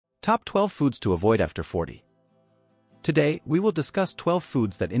Top 12 foods to avoid after 40. Today, we will discuss 12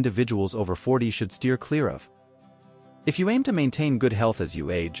 foods that individuals over 40 should steer clear of. If you aim to maintain good health as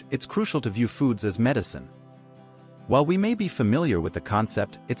you age, it's crucial to view foods as medicine. While we may be familiar with the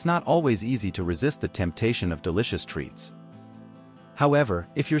concept, it's not always easy to resist the temptation of delicious treats. However,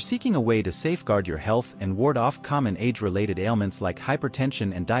 if you're seeking a way to safeguard your health and ward off common age-related ailments like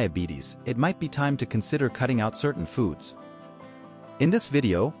hypertension and diabetes, it might be time to consider cutting out certain foods. In this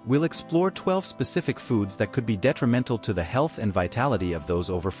video, we'll explore 12 specific foods that could be detrimental to the health and vitality of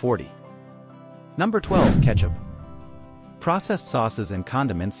those over 40. Number 12. Ketchup. Processed sauces and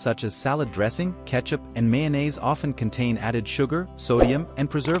condiments such as salad dressing, ketchup, and mayonnaise often contain added sugar, sodium,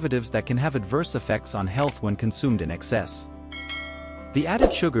 and preservatives that can have adverse effects on health when consumed in excess. The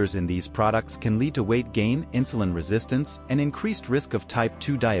added sugars in these products can lead to weight gain, insulin resistance, and increased risk of type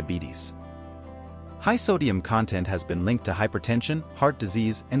 2 diabetes. High sodium content has been linked to hypertension, heart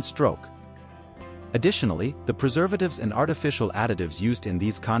disease, and stroke. Additionally, the preservatives and artificial additives used in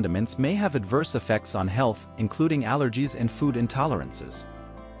these condiments may have adverse effects on health, including allergies and food intolerances.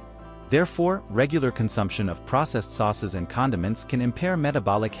 Therefore, regular consumption of processed sauces and condiments can impair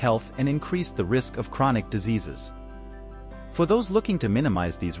metabolic health and increase the risk of chronic diseases. For those looking to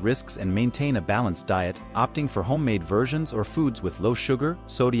minimize these risks and maintain a balanced diet, opting for homemade versions or foods with low sugar,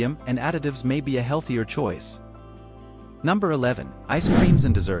 sodium, and additives may be a healthier choice. Number 11. Ice creams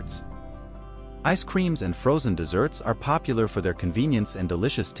and desserts. Ice creams and frozen desserts are popular for their convenience and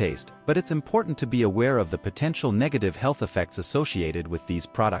delicious taste, but it's important to be aware of the potential negative health effects associated with these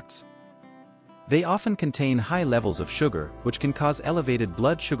products. They often contain high levels of sugar, which can cause elevated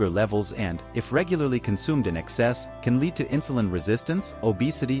blood sugar levels and, if regularly consumed in excess, can lead to insulin resistance,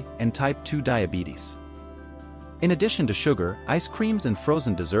 obesity, and type 2 diabetes. In addition to sugar, ice creams and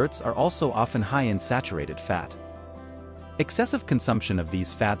frozen desserts are also often high in saturated fat. Excessive consumption of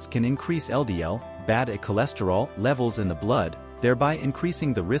these fats can increase LDL, bad cholesterol, levels in the blood, thereby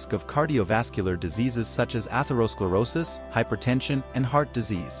increasing the risk of cardiovascular diseases such as atherosclerosis, hypertension, and heart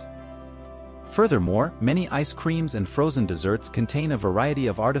disease. Furthermore, many ice creams and frozen desserts contain a variety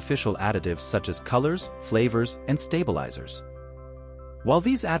of artificial additives such as colors, flavors, and stabilizers. While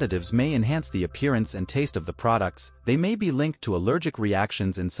these additives may enhance the appearance and taste of the products, they may be linked to allergic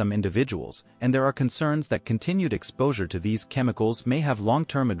reactions in some individuals, and there are concerns that continued exposure to these chemicals may have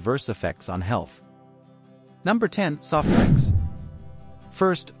long-term adverse effects on health. Number 10. Soft drinks.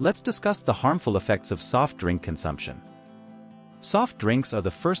 First, let's discuss the harmful effects of soft drink consumption. Soft drinks are the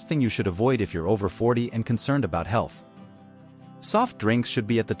first thing you should avoid if you're over 40 and concerned about health. Soft drinks should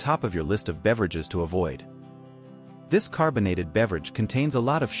be at the top of your list of beverages to avoid. This carbonated beverage contains a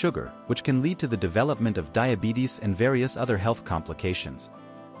lot of sugar, which can lead to the development of diabetes and various other health complications.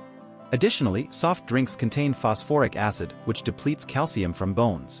 Additionally, soft drinks contain phosphoric acid, which depletes calcium from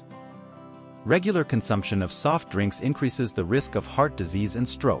bones. Regular consumption of soft drinks increases the risk of heart disease and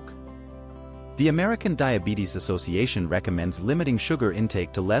stroke. The American Diabetes Association recommends limiting sugar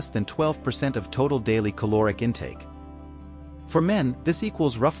intake to less than 12% of total daily caloric intake. For men, this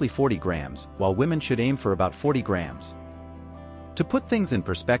equals roughly 40 grams, while women should aim for about 40 grams. To put things in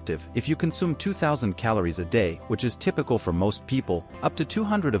perspective, if you consume 2,000 calories a day, which is typical for most people, up to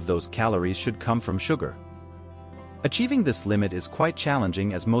 200 of those calories should come from sugar. Achieving this limit is quite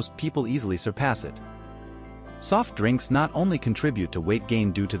challenging as most people easily surpass it. Soft drinks not only contribute to weight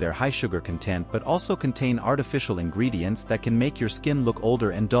gain due to their high sugar content but also contain artificial ingredients that can make your skin look older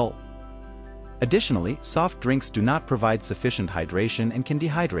and dull. Additionally, soft drinks do not provide sufficient hydration and can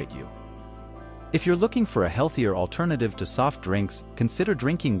dehydrate you. If you're looking for a healthier alternative to soft drinks, consider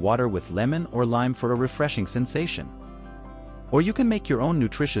drinking water with lemon or lime for a refreshing sensation. Or you can make your own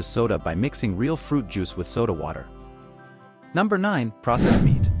nutritious soda by mixing real fruit juice with soda water. Number 9. Processed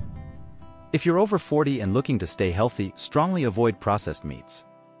meat. If you're over 40 and looking to stay healthy, strongly avoid processed meats.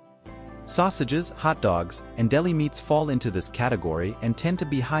 Sausages, hot dogs, and deli meats fall into this category and tend to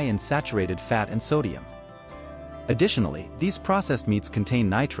be high in saturated fat and sodium. Additionally, these processed meats contain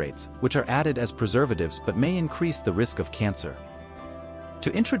nitrates, which are added as preservatives but may increase the risk of cancer.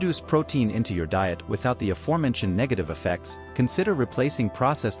 To introduce protein into your diet without the aforementioned negative effects, consider replacing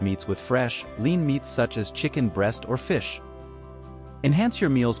processed meats with fresh, lean meats such as chicken breast or fish. Enhance your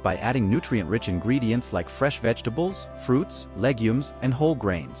meals by adding nutrient-rich ingredients like fresh vegetables, fruits, legumes, and whole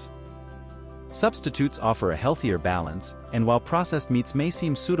grains. Substitutes offer a healthier balance, and while processed meats may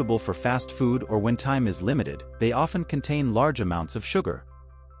seem suitable for fast food or when time is limited, they often contain large amounts of sugar.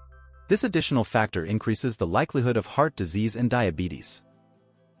 This additional factor increases the likelihood of heart disease and diabetes.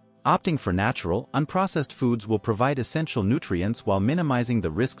 Opting for natural, unprocessed foods will provide essential nutrients while minimizing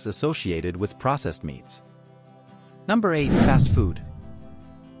the risks associated with processed meats. Number 8. Fast food.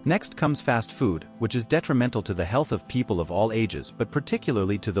 Next comes fast food, which is detrimental to the health of people of all ages but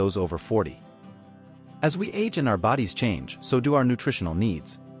particularly to those over 40. As we age and our bodies change, so do our nutritional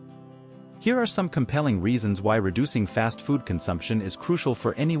needs. Here are some compelling reasons why reducing fast food consumption is crucial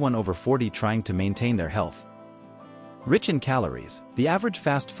for anyone over 40 trying to maintain their health. Rich in calories, the average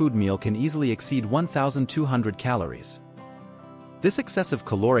fast food meal can easily exceed 1,200 calories. This excessive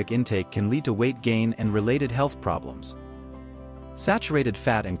caloric intake can lead to weight gain and related health problems. Saturated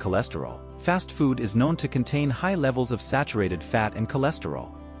fat and cholesterol. Fast food is known to contain high levels of saturated fat and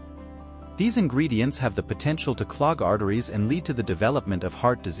cholesterol. These ingredients have the potential to clog arteries and lead to the development of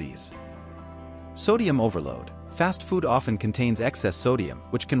heart disease. Sodium overload. Fast food often contains excess sodium,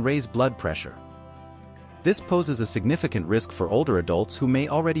 which can raise blood pressure. This poses a significant risk for older adults who may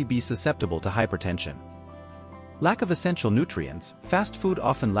already be susceptible to hypertension. Lack of essential nutrients. Fast food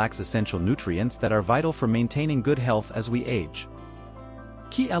often lacks essential nutrients that are vital for maintaining good health as we age.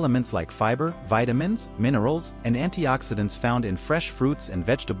 Key elements like fiber, vitamins, minerals, and antioxidants found in fresh fruits and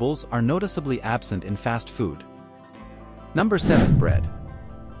vegetables are noticeably absent in fast food. Number 7. Bread.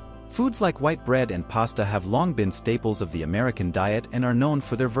 Foods like white bread and pasta have long been staples of the American diet and are known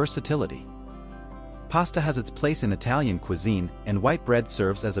for their versatility. Pasta has its place in Italian cuisine, and white bread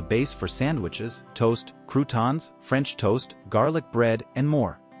serves as a base for sandwiches, toast, croutons, French toast, garlic bread, and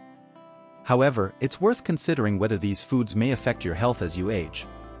more. However, it's worth considering whether these foods may affect your health as you age.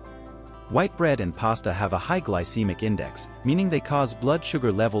 White bread and pasta have a high glycemic index, meaning they cause blood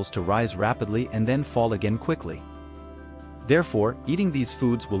sugar levels to rise rapidly and then fall again quickly. Therefore, eating these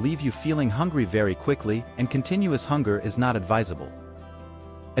foods will leave you feeling hungry very quickly, and continuous hunger is not advisable.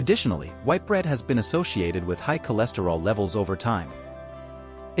 Additionally, white bread has been associated with high cholesterol levels over time.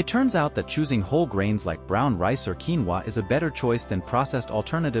 It turns out that choosing whole grains like brown rice or quinoa is a better choice than processed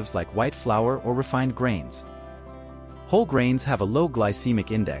alternatives like white flour or refined grains. Whole grains have a low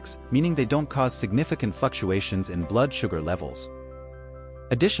glycemic index, meaning they don't cause significant fluctuations in blood sugar levels.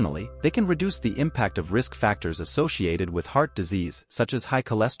 Additionally, they can reduce the impact of risk factors associated with heart disease, such as high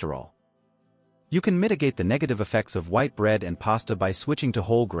cholesterol. You can mitigate the negative effects of white bread and pasta by switching to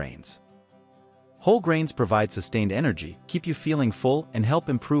whole grains. Whole grains provide sustained energy, keep you feeling full, and help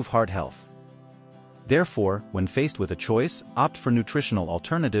improve heart health. Therefore, when faced with a choice, opt for nutritional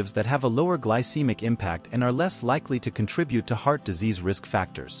alternatives that have a lower glycemic impact and are less likely to contribute to heart disease risk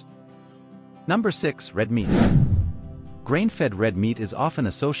factors. Number 6. Red meat. Grain-fed red meat is often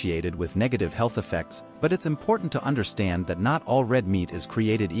associated with negative health effects, but it's important to understand that not all red meat is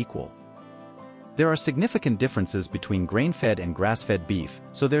created equal. There are significant differences between grain-fed and grass-fed beef,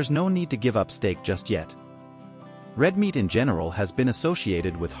 so there's no need to give up steak just yet. Red meat in general has been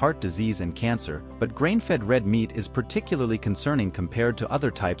associated with heart disease and cancer, but grain-fed red meat is particularly concerning compared to other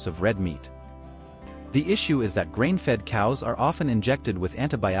types of red meat. The issue is that grain-fed cows are often injected with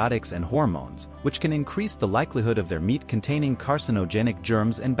antibiotics and hormones, which can increase the likelihood of their meat containing carcinogenic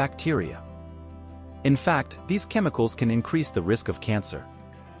germs and bacteria. In fact, these chemicals can increase the risk of cancer.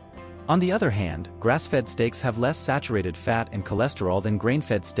 On the other hand, grass-fed steaks have less saturated fat and cholesterol than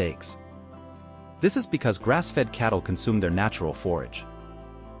grain-fed steaks. This is because grass-fed cattle consume their natural forage.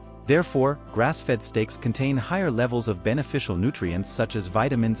 Therefore, grass-fed steaks contain higher levels of beneficial nutrients such as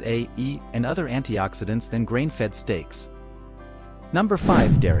vitamins A, E, and other antioxidants than grain-fed steaks. Number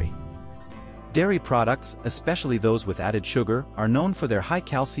 5. Dairy. Dairy products, especially those with added sugar, are known for their high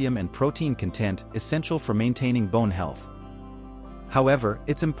calcium and protein content, essential for maintaining bone health. However,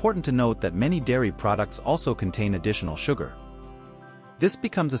 it's important to note that many dairy products also contain additional sugar. This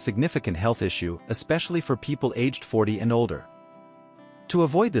becomes a significant health issue, especially for people aged 40 and older. To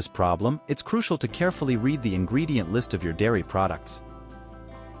avoid this problem, it's crucial to carefully read the ingredient list of your dairy products.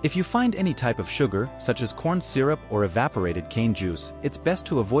 If you find any type of sugar, such as corn syrup or evaporated cane juice, it's best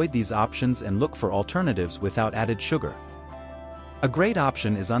to avoid these options and look for alternatives without added sugar. A great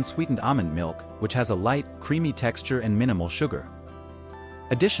option is unsweetened almond milk, which has a light, creamy texture and minimal sugar.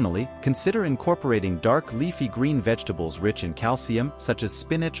 Additionally, consider incorporating dark leafy green vegetables rich in calcium, such as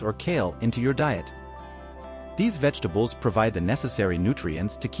spinach or kale, into your diet. These vegetables provide the necessary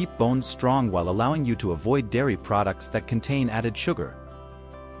nutrients to keep bones strong while allowing you to avoid dairy products that contain added sugar.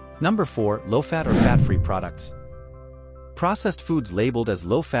 Number 4. Low-fat or fat-free products. Processed foods labeled as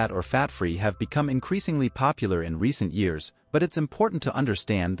low-fat or fat-free have become increasingly popular in recent years, but it's important to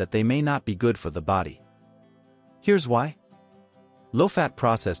understand that they may not be good for the body. Here's why. Low-fat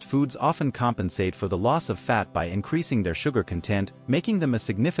processed foods often compensate for the loss of fat by increasing their sugar content, making them a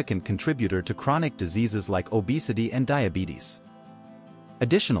significant contributor to chronic diseases like obesity and diabetes.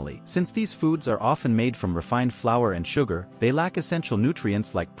 Additionally, since these foods are often made from refined flour and sugar, they lack essential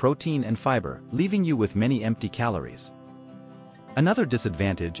nutrients like protein and fiber, leaving you with many empty calories. Another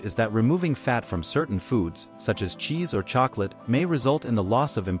disadvantage is that removing fat from certain foods, such as cheese or chocolate, may result in the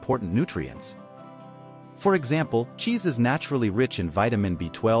loss of important nutrients. For example, cheese is naturally rich in vitamin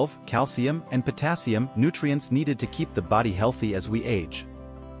B12, calcium, and potassium, nutrients needed to keep the body healthy as we age.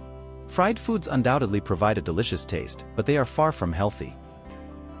 Fried foods undoubtedly provide a delicious taste, but they are far from healthy.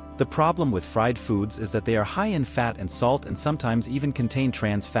 The problem with fried foods is that they are high in fat and salt and sometimes even contain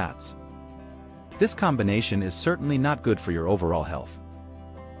trans fats. This combination is certainly not good for your overall health.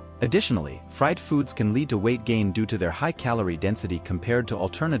 Additionally, fried foods can lead to weight gain due to their high calorie density compared to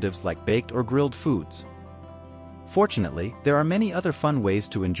alternatives like baked or grilled foods. Fortunately, there are many other fun ways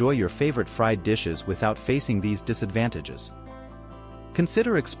to enjoy your favorite fried dishes without facing these disadvantages.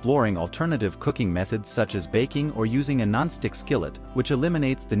 Consider exploring alternative cooking methods such as baking or using a non-stick skillet, which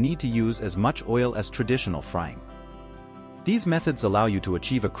eliminates the need to use as much oil as traditional frying. These methods allow you to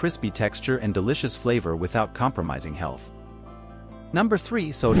achieve a crispy texture and delicious flavor without compromising health. Number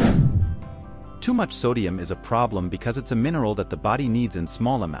 3. Sodium. Too much sodium is a problem because it's a mineral that the body needs in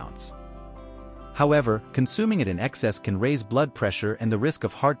small amounts. However, consuming it in excess can raise blood pressure and the risk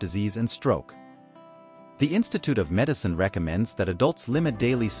of heart disease and stroke. The Institute of Medicine recommends that adults limit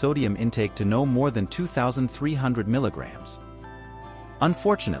daily sodium intake to no more than 2,300 milligrams.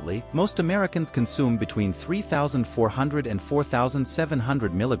 Unfortunately, most Americans consume between 3,400 and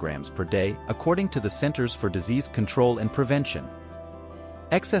 4,700 milligrams per day, according to the Centers for Disease Control and Prevention.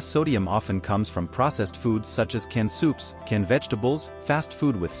 Excess sodium often comes from processed foods such as canned soups, canned vegetables, fast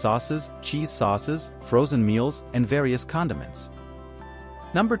food with sauces, cheese sauces, frozen meals, and various condiments.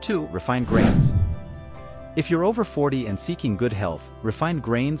 Number 2. Refined grains. If you're over 40 and seeking good health, refined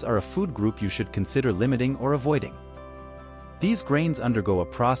grains are a food group you should consider limiting or avoiding. These grains undergo a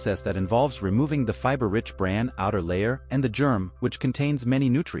process that involves removing the fiber-rich bran outer layer and the germ, which contains many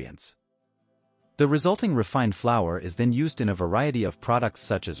nutrients. The resulting refined flour is then used in a variety of products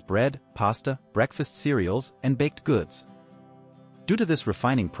such as bread, pasta, breakfast cereals, and baked goods. Due to this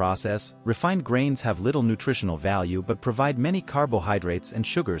refining process, refined grains have little nutritional value but provide many carbohydrates and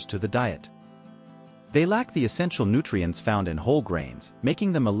sugars to the diet. They lack the essential nutrients found in whole grains,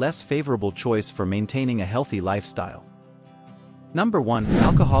 making them a less favorable choice for maintaining a healthy lifestyle. Number 1.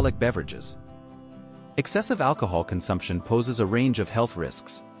 Alcoholic beverages. Excessive alcohol consumption poses a range of health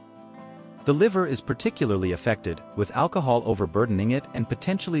risks. The liver is particularly affected, with alcohol overburdening it and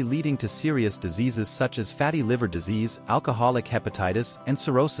potentially leading to serious diseases such as fatty liver disease, alcoholic hepatitis, and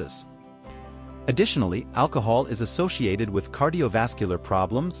cirrhosis. Additionally, alcohol is associated with cardiovascular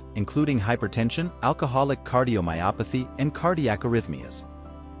problems, including hypertension, alcoholic cardiomyopathy, and cardiac arrhythmias.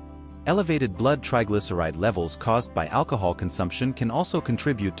 Elevated blood triglyceride levels caused by alcohol consumption can also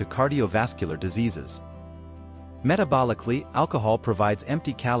contribute to cardiovascular diseases. Metabolically, alcohol provides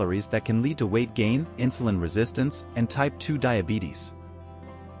empty calories that can lead to weight gain, insulin resistance, and type 2 diabetes.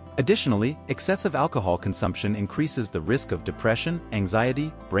 Additionally, excessive alcohol consumption increases the risk of depression,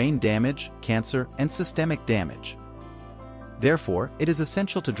 anxiety, brain damage, cancer, and systemic damage. Therefore, it is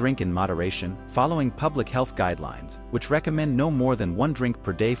essential to drink in moderation, following public health guidelines, which recommend no more than 1 drink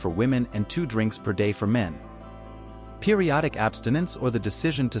per day for women and 2 drinks per day for men. Periodic abstinence or the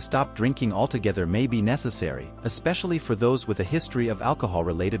decision to stop drinking altogether may be necessary, especially for those with a history of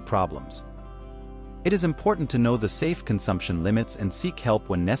alcohol-related problems. It is important to know the safe consumption limits and seek help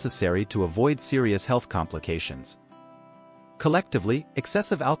when necessary to avoid serious health complications. Collectively,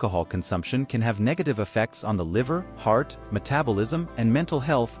 excessive alcohol consumption can have negative effects on the liver, heart, metabolism, and mental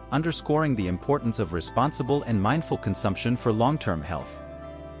health, underscoring the importance of responsible and mindful consumption for long-term health.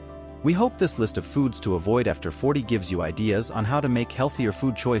 We hope this list of foods to avoid after 40 gives you ideas on how to make healthier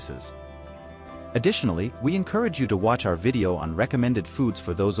food choices. Additionally, we encourage you to watch our video on recommended foods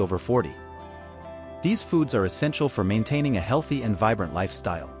for those over 40. These foods are essential for maintaining a healthy and vibrant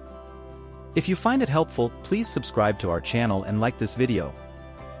lifestyle. If you find it helpful, please subscribe to our channel and like this video.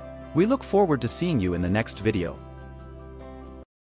 We look forward to seeing you in the next video.